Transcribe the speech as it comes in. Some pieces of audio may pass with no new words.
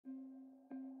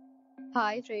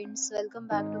Hi friends, welcome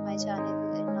back to my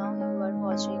channel and now you are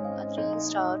watching a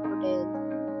 3-star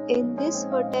hotel. In this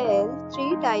hotel,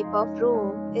 3 type of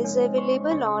room is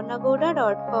available on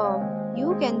agoda.com.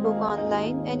 You can book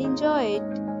online and enjoy it.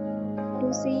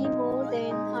 To see more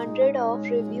than 100 of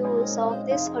reviews of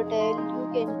this hotel, you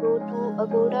can go to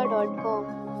agoda.com.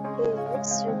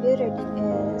 Its review rating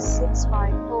is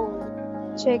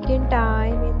 6.4. Check-in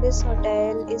time in this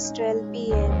hotel is 12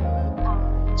 p.m.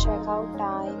 and check-out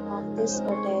time of this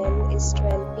hotel is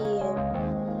 12 p.m.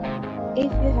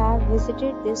 If you have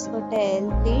visited this hotel,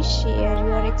 please share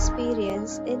your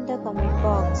experience in the comment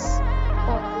box.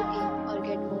 For booking or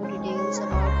get more details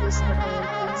about this hotel,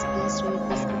 please read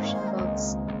description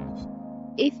box.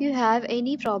 If you have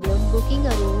any problem booking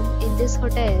a room in this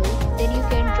hotel, then you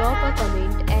can drop a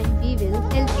comment and we will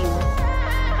help you.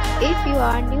 If you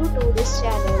are new to this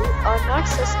channel or not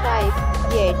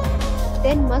subscribed yet,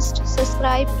 then must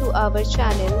subscribe to our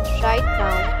channel right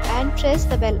now and press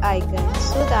the bell icon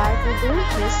so that you don't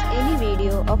miss any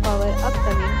video of our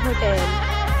upcoming hotel.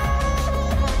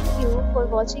 Thank you for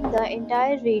watching the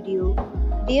entire video.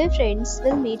 Dear friends,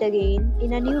 we'll meet again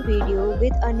in a new video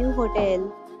with a new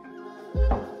hotel.